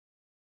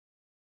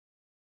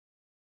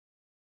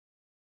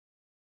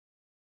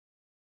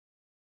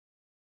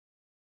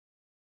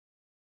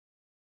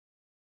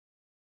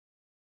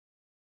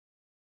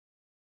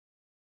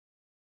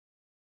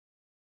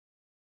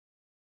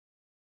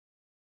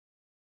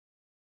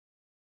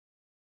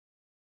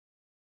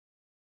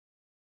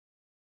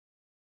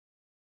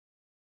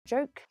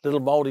joke.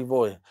 Little Māori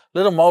boy.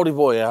 Little Māori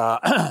boy.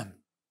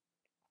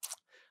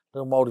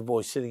 Little Māori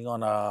boy sitting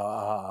on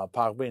a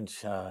park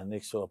bench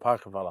next to a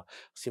pakawhala.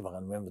 See if I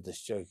can remember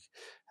this joke.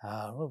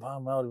 Little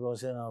Māori boy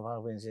sitting on a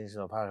park bench next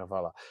to a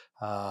pakawhala.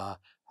 Oh,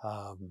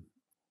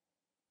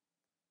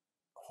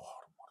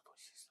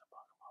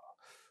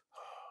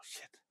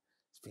 shit.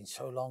 It's been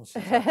so long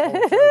since I told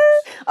jokes.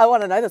 I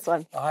want to know this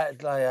one. I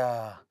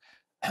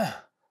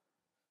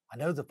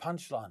know the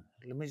punchline.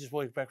 Let me just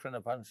work back from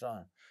the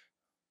punchline.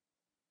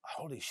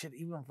 Holy shit,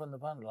 even from the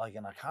punchline. Like,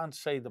 and I can't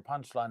say the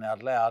punchline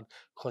out loud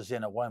because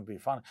then it won't be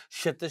funny.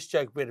 Shit, this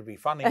joke better be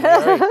funny.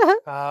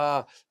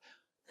 Little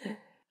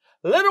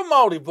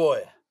Māori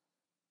boy.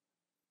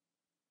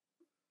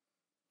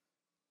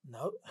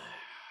 No.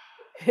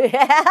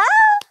 Yeah.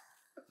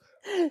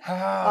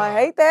 I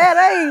hate that,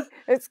 eh?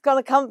 It's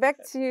going to come back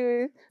to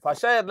you. If I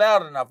say it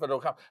loud enough, it'll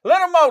come.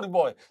 Little Māori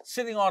boy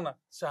sitting on a...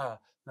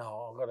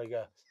 no, I've got to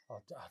go.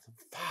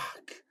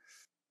 Fuck.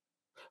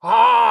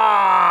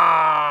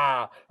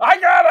 I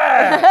got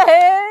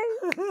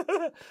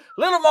it!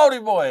 Little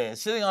Māori boy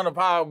sitting on a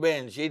park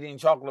bench eating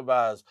chocolate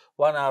bars,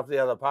 one after the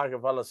other. Parker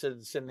fella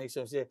sitting next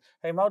to him said,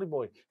 "Hey, Māori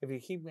boy, if you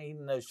keep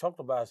eating those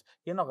chocolate bars,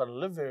 you're not going to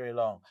live very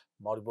long."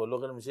 Māori boy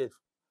looked at him and said,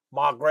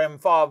 "My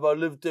grandfather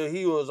lived till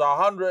he was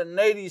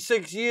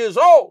 186 years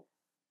old."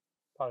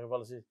 Parker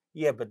fella said,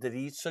 "Yeah, but did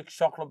he eat 6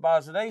 chocolate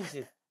bars a day?" He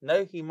said,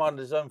 "No, he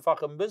minded his own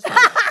fucking business."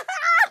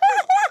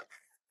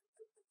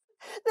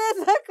 That's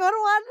a good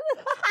one.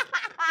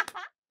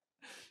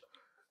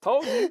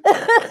 Told you.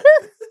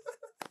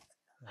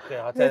 Okay,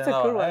 I'll tell That's you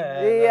a good one.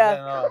 Hey,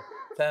 Yeah.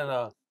 tell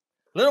you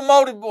Little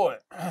Māori boy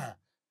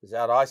is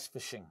out ice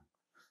fishing.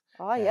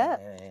 Oh, yeah.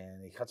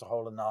 And he cuts a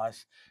hole in the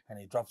ice and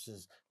he drops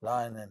his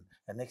line and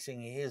next thing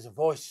he hears a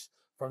voice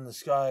from the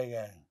sky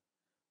going,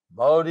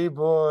 "Māori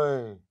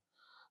boy,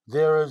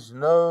 there is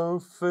no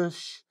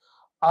fish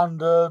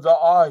under the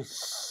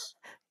ice."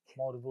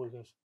 Māori boy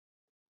goes,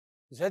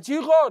 "Is that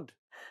you, God?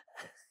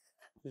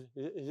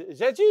 Is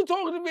that you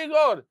talking to me,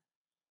 God?"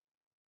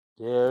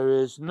 "There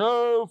is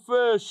no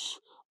fish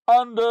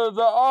under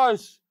the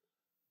ice."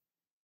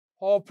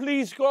 "Oh,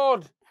 please,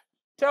 God,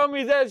 tell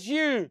me that's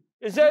you.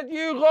 Is that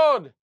you,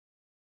 God?"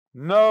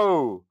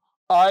 "No,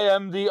 I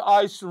am the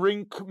ice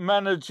rink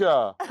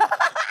manager."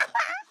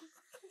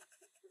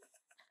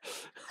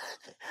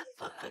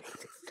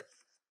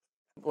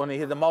 Want to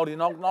hear the Māori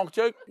knock-knock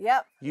joke?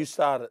 Yep. You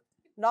start it.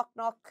 Knock,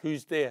 knock.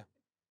 Who's there?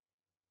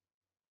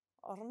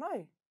 I don't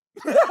know.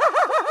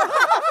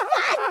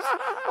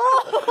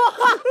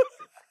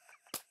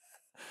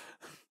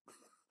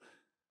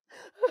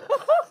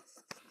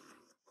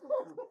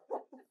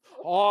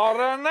 I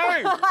don't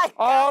know. I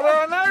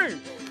don't know.